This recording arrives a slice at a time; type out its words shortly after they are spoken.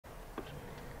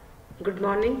Good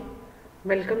morning.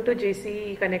 Welcome to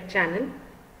JCE Connect channel.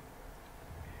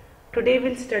 Today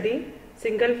we'll study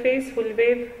single phase full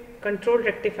wave control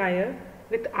rectifier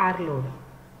with R load.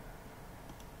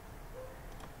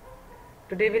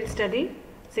 Today we'll study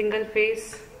single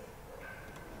phase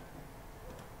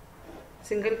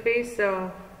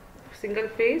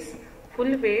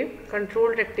full wave control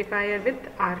rectifier with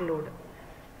R load.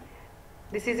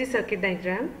 This is the circuit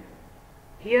diagram.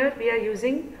 Here we are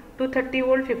using 230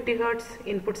 volt 50 hertz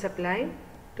input supply.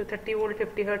 230 volt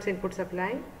 50 hertz input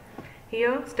supply.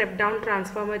 Here step down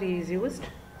transformer is used.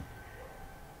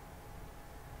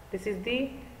 This is the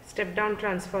step down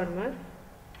transformer.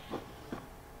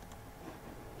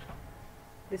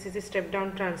 This is the step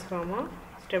down transformer.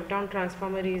 Step down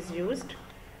transformer is used.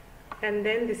 And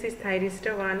then this is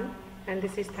thyristor 1 and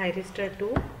this is thyristor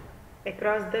 2.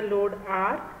 Across the load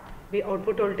R, the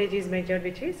output voltage is measured,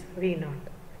 which is V0.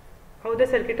 How the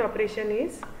circuit operation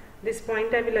is? This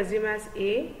point I will assume as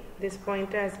A, this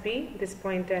point as B, this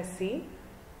point as C.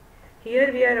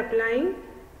 Here we are applying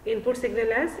input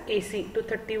signal as AC,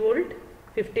 230 volt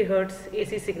 50 hertz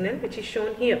AC signal, which is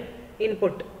shown here,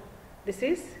 input. This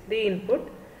is the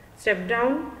input. Step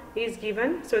down is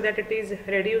given so that it is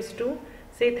reduced to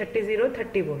say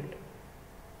 30 volt.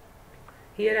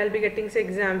 Here I will be getting say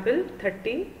example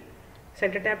 30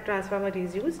 center tap transformer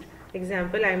is used.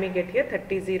 Example I may get here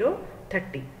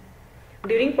 30.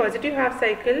 During positive half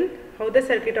cycle, how the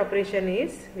circuit operation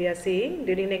is? We are saying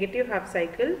during negative half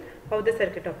cycle, how the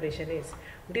circuit operation is.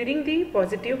 During the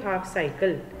positive half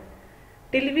cycle,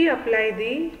 till we apply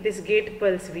this gate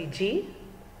pulse VG,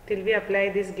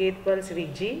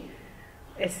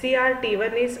 SCR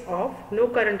T1 is off, no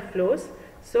current flows,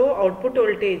 so output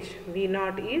voltage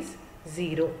V0 is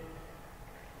 0.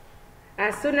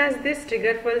 As soon as this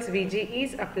trigger pulse VG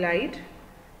is applied,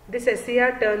 this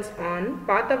SCR turns on.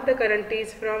 Path of the current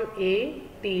is from A,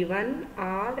 T1,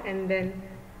 R and then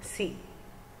C.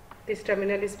 This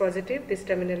terminal is positive, this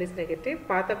terminal is negative.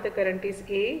 Path of the current is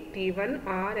A, T1,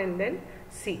 R and then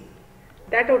C.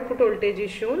 That output voltage is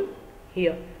shown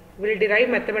here. We will derive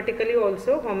mathematically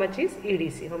also how much is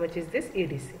EDC, how much is this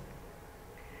EDC.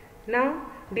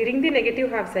 Now during the negative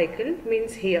half cycle,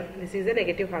 means here this is the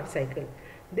negative half cycle.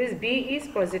 This B is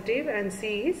positive and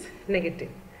C is negative.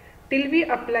 Till we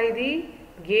apply the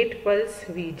gate pulse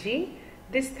VG,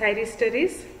 this thyristor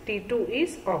is T2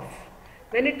 is off.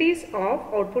 When it is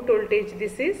off, output voltage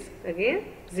this is again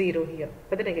 0 here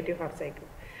for the negative half cycle.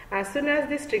 As soon as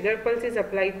this trigger pulse is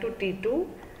applied to T2,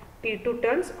 T2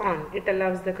 turns on. It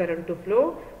allows the current to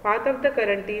flow. Path of the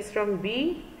current is from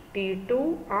B,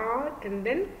 T2, R and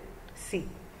then C,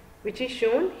 which is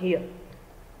shown here,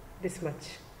 this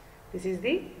much. This is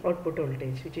the output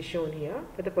voltage which is shown here.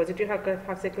 For the positive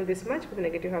half cycle this much, for the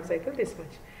negative half cycle this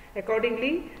much.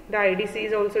 Accordingly, the IDC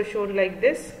is also shown like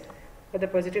this. For the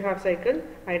positive half cycle,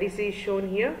 IDC is shown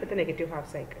here for the negative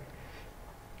half cycle.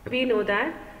 We know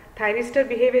that thyristor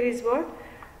behavior is what?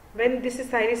 When this is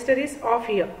thyristor is off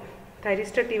here,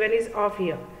 thyristor T1 is off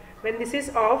here. When this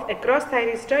is off, across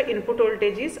thyristor input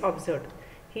voltage is observed.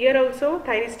 Here also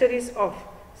thyristor is off.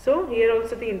 So here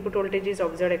also the input voltage is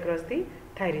observed across the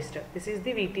thyristor. This is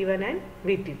the VT1 and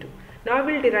VT2. Now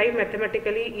we will derive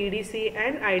mathematically EDC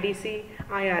and IDC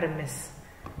IRMS.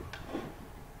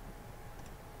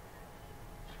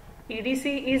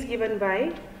 EDC is given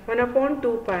by 1 upon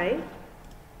 2 pi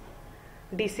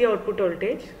DC output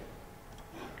voltage,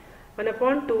 1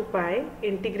 upon 2 pi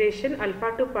integration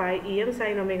alpha to pi Em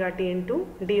sin omega t into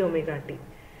d omega t.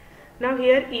 Now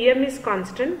here Em is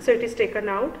constant, so it is taken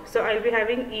out. So I will be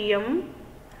having Em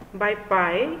by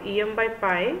pi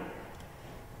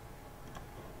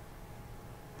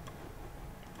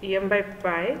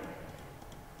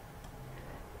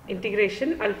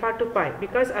integration alpha to pi,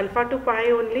 because alpha to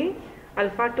pi only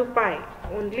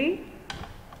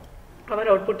our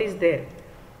output is there.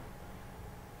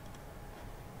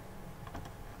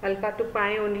 Alpha to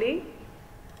pi only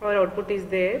our output is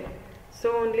there.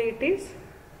 So only it is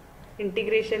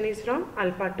integration is from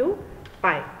alpha to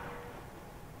pi.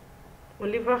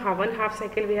 Only for one half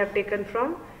cycle we have taken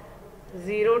from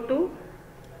 0 to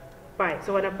pi.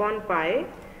 So 1 upon pi,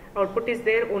 output is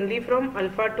there only from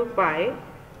alpha to pi.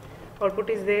 Output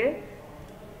is there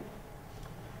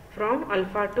from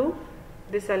alpha to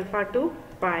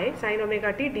pi sin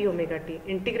omega t d omega t.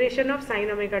 Integration of sin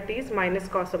omega t is minus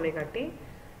cos omega t.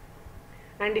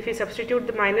 And if you substitute,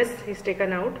 the minus is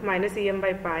taken out, minus Em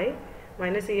by pi,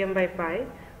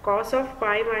 cos of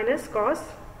pi minus cos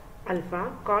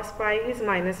alpha, cos pi is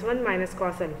minus 1 minus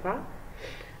cos alpha,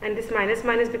 and this minus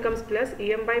minus becomes plus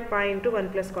Em by pi into 1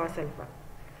 plus cos alpha.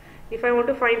 If I want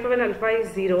to find for when alpha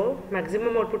is 0,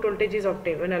 maximum output voltage is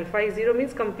obtained. When alpha is 0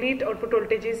 means complete output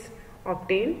voltage is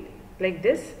obtained like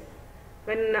this.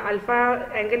 When alpha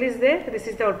angle is there, this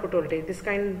is the output voltage. This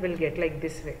kind will get like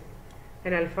this way.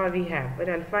 When alpha we have. When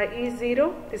alpha is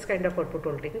 0, this kind of output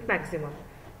voltage is maximum.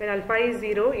 When alpha is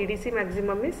 0, EDC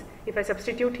maximum is, if I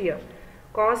substitute here,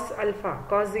 cos alpha,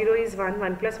 cos 0 is 1,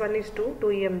 1 plus 1 is 2,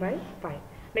 2em by pi.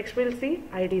 Next we will see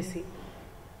IDC.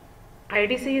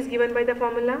 IDC is given by the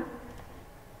formula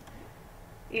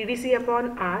EDC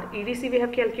upon R. EDC we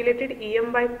have calculated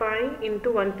Em by pi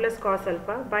into 1 plus cos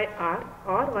alpha by R,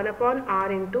 or 1 upon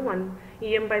R into 1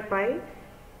 Em by pi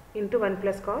into 1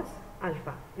 plus cos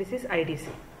alpha. This is IDC.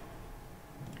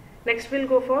 Next we will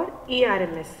go for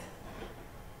ERMS.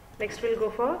 Next we will go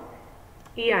for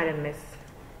ERMS.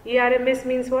 ERMS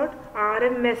means what?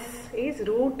 RMS is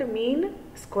root mean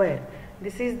square.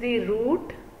 This is the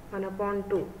root 1 upon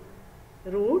 2.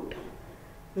 Root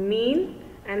mean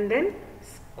and then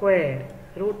square.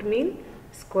 Root mean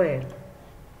square.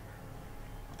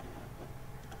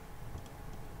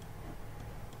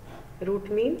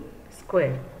 Root mean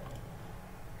square.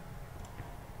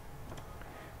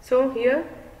 So here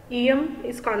Em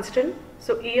is constant.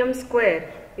 So Em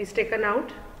square is taken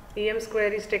out. Em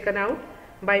square is taken out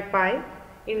by pi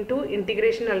into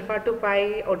integration alpha to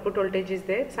pi, output voltage is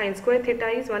there. Sin square theta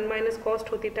is 1 minus cos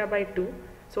 2 theta by 2.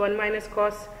 So 1 minus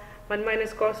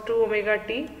cos 2 omega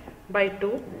t by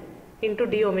 2 into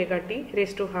d omega t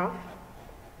raised to half.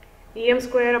 Em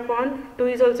square upon 2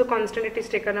 is also constant, it is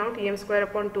taken out. Em square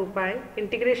upon 2 pi.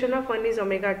 Integration of 1 is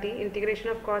omega t. Integration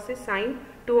of cos is sin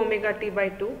 2 omega t by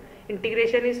 2.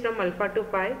 Integration is from alpha to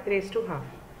pi raised to half.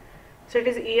 So it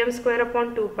is Em square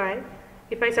upon 2 pi.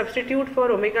 If I substitute for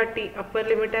omega t, upper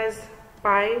limit as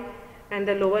pi and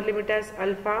the lower limit as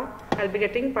alpha, I will be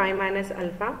getting pi minus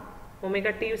alpha.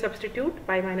 Omega t you substitute,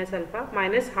 pi minus alpha,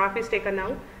 minus half is taken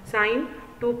out, sin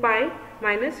 2 pi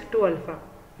minus 2 alpha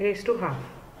raised to half.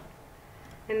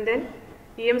 And then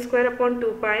Em square upon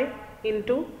 2 pi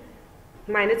into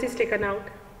minus is taken out.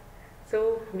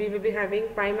 So we will be having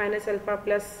pi minus alpha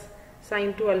plus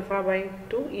sin 2 alpha by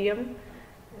 2. Em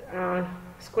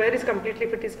square is completely,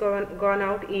 if it is gone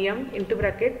out, Em into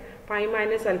bracket pi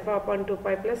minus alpha upon 2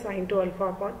 pi plus sin 2 alpha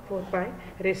upon 4 pi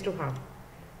raised to half.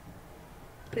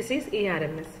 This is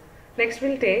ERMS. Next we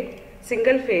will take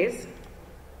single phase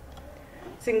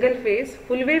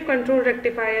full wave control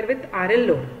rectifier with RL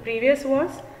load. Previous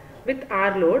was with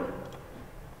R load.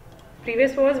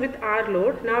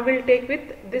 Now we will take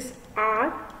with this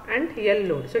R and L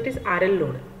load. So it is RL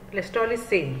load. Rest all is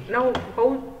same. Now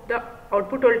how the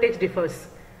output voltage differs.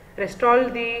 Rest all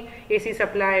the AC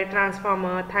supply,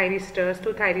 transformer, thyristors,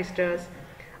 2 thyristors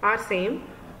are same.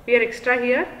 We are extra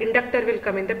here, inductor will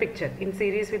come in the picture in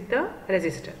series with the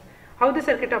resistor. How the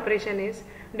circuit operation is,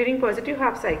 during positive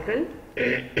half cycle,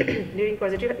 during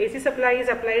positive AC supply is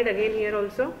applied again here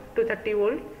also, 230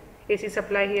 volt AC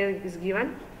supply here is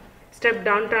given. Step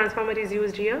down transformer is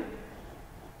used here.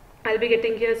 I will be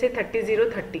getting here say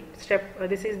 30-0-30 step.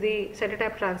 This is the center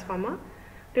tap transformer.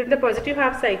 During the positive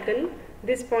half cycle,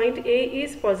 this point A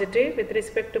is positive with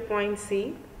respect to point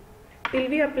C. Till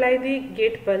we apply the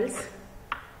gate pulse,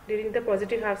 during the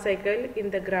positive half cycle in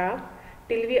the graph,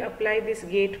 till we apply this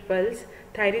gate pulse,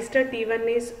 thyristor T1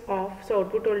 is off, so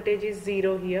output voltage is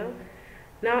 0 here.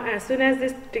 Now as soon as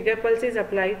this trigger pulse is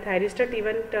applied, thyristor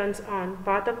T1 turns on.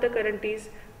 Path of the current is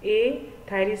A,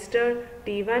 thyristor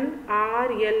T1,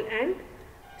 R, L and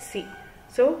C.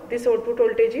 So this output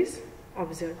voltage is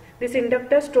observed. This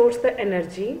inductor stores the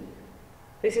energy.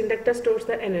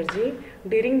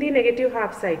 During the negative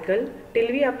half cycle, till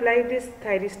we apply this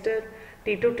thyristor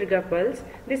T2 trigger pulse,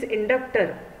 this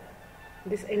inductor,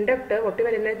 whatever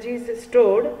energy is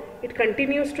stored, it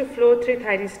continues to flow through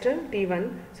thyristor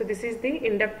T1. So this is the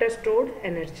inductor stored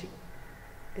energy.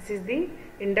 This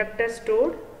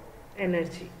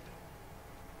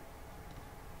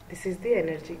is the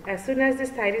energy. As soon as this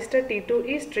thyristor T2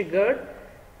 is triggered,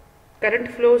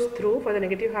 current flows through for the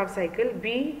negative half cycle,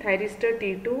 B, thyristor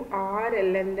T2, R,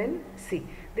 L and then C.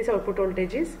 This output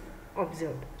voltage is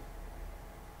observed.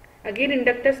 Again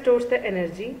inductor stores the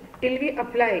energy. Till we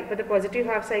apply for the positive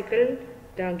half cycle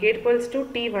the gate pulse to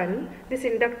T1, this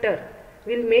inductor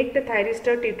will make the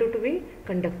thyristor T2 to be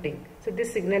conducting. So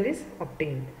this signal is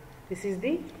obtained. This is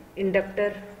the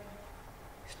inductor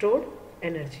stored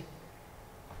energy.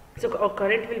 So our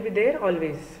current will be there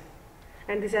always.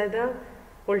 And these are the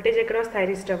voltage across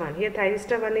thyristor 1. Here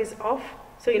thyristor 1 is off,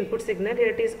 so input signal. Here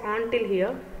it is on till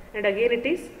here and again it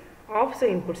is off, so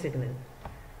input signal.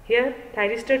 Here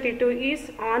thyristor T2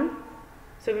 is on,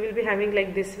 so we will be having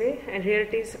like this way, and here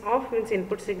it is off means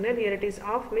input signal, here it is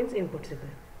off means input signal.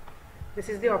 This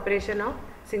is the operation of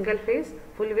single phase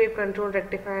full wave control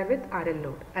rectifier with RL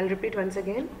load. I'll repeat once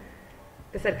again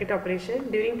the circuit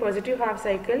operation. During positive half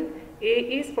cycle, A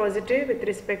is positive with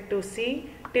respect to C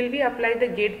till we apply the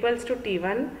gate pulse to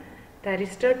T1.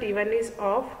 Thyristor T1 is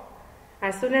off.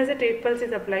 As soon as the gate pulse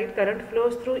is applied, current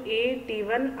flows through A,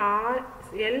 T1, R,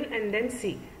 L and then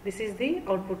C. This is the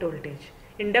output voltage.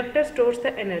 Inductor stores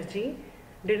the energy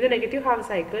during the negative half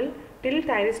cycle till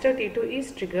thyristor T2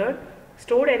 is triggered.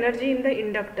 Stored energy in the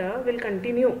inductor will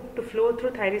continue to flow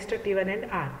through thyristor T1 and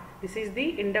R. This is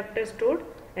the inductor stored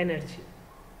energy.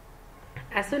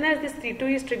 As soon as this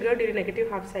T2 is triggered during negative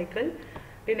half cycle,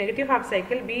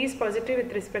 B is positive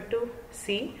with respect to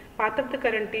C. Path of the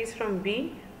current is from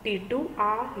B, T2,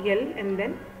 R, L and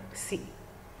then C.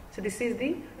 So this is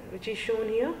the which is shown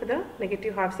here for the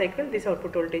negative half cycle. This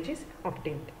output voltage is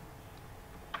obtained.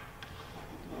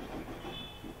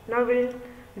 Now we will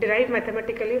derive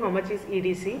mathematically how much is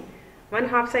EDC. One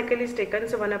half cycle is taken,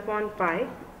 so 1 upon pi.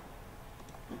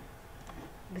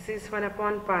 This is 1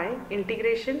 upon pi.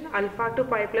 Integration alpha to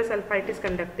pi plus alpha, it is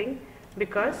conducting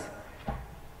because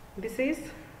this is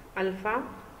alpha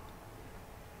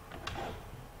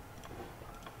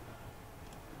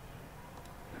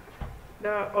the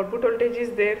output voltage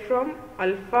is there from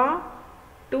alpha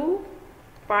to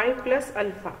pi plus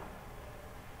alpha.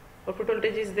 Output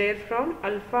voltage is there from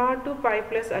alpha to pi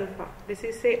plus alpha. This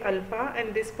is say alpha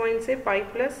and this point say pi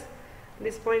plus,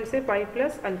 this point say pi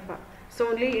plus alpha. So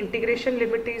only integration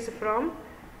limit is from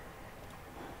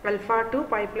alpha to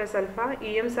pi plus alpha.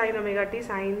 Em sin omega t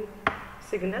sine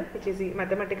signal, which is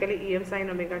mathematically Em sin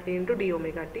omega t into d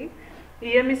omega t.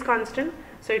 Em is constant,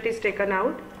 so it is taken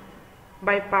out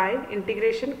by pi.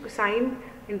 Integration sine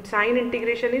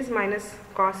integration is minus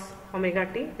cos omega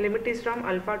t. Limit is from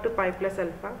alpha to pi plus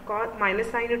alpha. Minus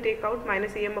sign you take out,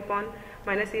 minus em upon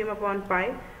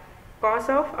pi. Cos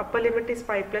of upper limit is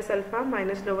pi plus alpha,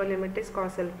 minus lower limit is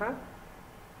cos alpha.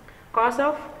 Cos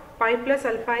of pi plus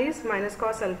alpha is minus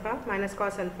cos alpha, minus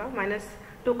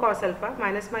 2 cos alpha,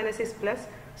 minus is plus.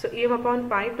 So em upon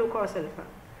pi 2 cos alpha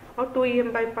or 2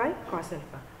 em by pi cos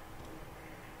alpha.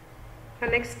 The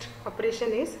next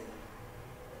operation is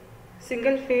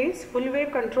single phase full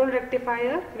wave control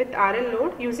rectifier with RL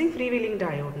load using freewheeling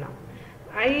diode. Now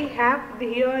I have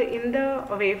here in the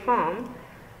waveform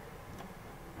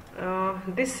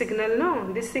this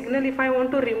signal. This signal, if I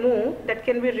want to remove, that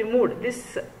can be removed.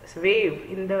 This wave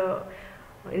in the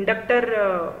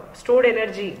inductor stored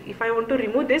energy, if I want to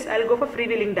remove this, I will go for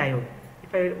freewheeling diode.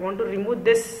 If I want to remove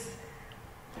this,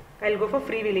 I will go for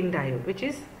freewheeling diode, which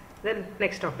is the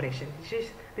next operation.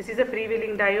 This is a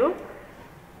freewheeling diode.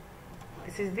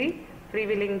 This is the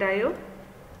freewheeling diode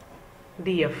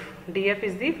DF. DF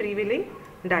is the freewheeling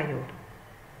diode.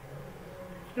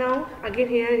 Now again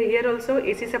here also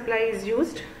AC supply is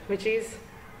used, which is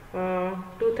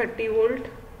 230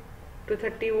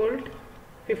 volt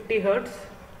 50 hertz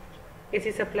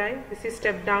AC supply. This is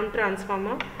step down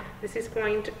transformer. This is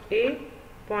point A,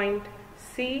 point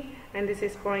C and this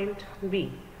is point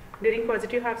B. During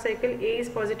positive half cycle, A is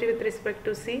positive with respect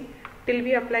to C. Till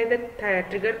we apply the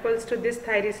trigger pulse to this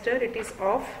thyristor, it is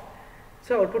off.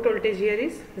 So output voltage here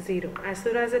is 0. As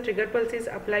soon as the trigger pulse is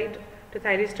applied to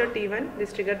thyristor T1,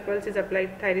 this trigger pulse is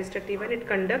applied to thyristor T1, it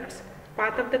conducts.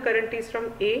 Path of the current is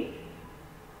from A,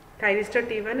 thyristor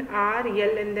T1, R,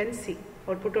 L and then C.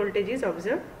 Output voltage is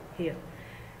observed here.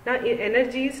 Now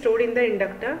energy is stored in the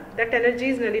inductor. That energy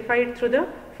is nullified through the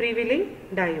freewheeling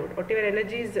diode. Whatever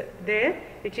energy is there,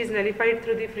 which is nullified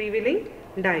through the freewheeling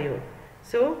diode.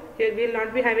 So here we will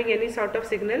not be having any sort of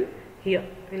signal here.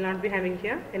 We will not be having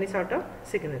here any sort of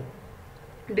signal.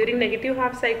 During negative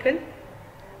half cycle,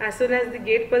 as soon as the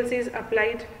gate pulse is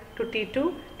applied to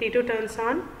T2, T2 turns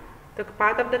on. The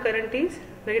path of the current is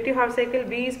negative half cycle,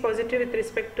 B is positive with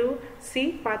respect to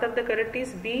C. Path of the current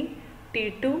is B,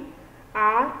 T2,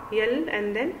 R, L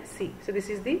and then C. So this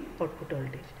is the output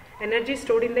voltage. Energy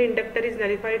stored in the inductor is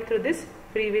nullified through this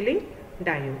freewheeling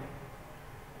diode.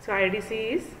 So IDC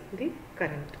is the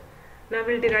current. Now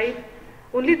we will derive,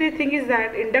 only the thing is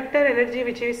that inductor energy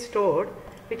which is stored,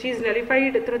 which is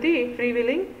nullified through the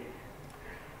freewheeling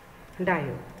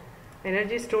diode.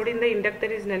 Energy stored in the inductor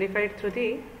is nullified through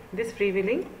this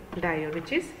freewheeling diode,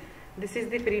 which is, this is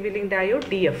the freewheeling diode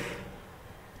DF.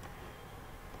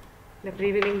 The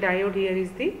freewheeling diode here is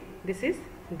this is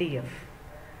DF.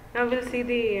 Now we will see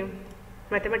the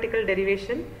mathematical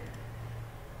derivation.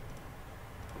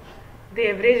 The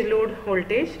average load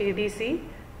voltage ADC.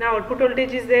 Now output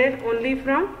voltage is there only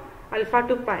from alpha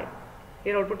to pi.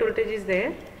 Here output voltage is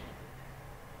there.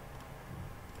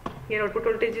 Here output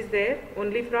voltage is there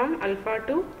only from alpha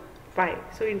to pi.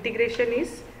 So integration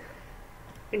is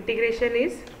integration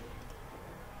is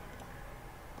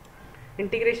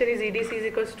EDC is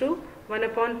equals to 1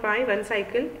 upon pi, 1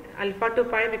 cycle, alpha to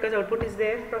pi, because output is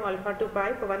there from alpha to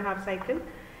pi for 1/2 cycle.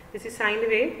 This is sine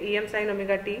wave, Em sin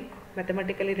omega t,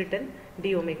 mathematically written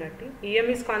d omega t. Em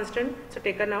is constant, so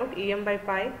taken out, Em by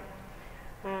pi.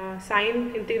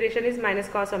 Sine integration is minus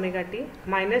cos omega t,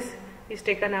 minus is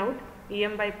taken out,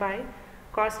 Em by pi.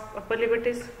 Cos upper limit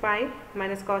is pi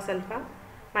minus cos alpha,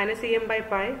 minus Em by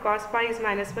pi. Cos pi is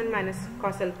minus 1 minus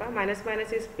cos alpha, minus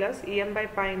minus is plus, Em by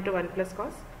pi into 1 plus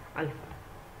cos alpha.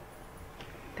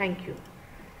 Thank you.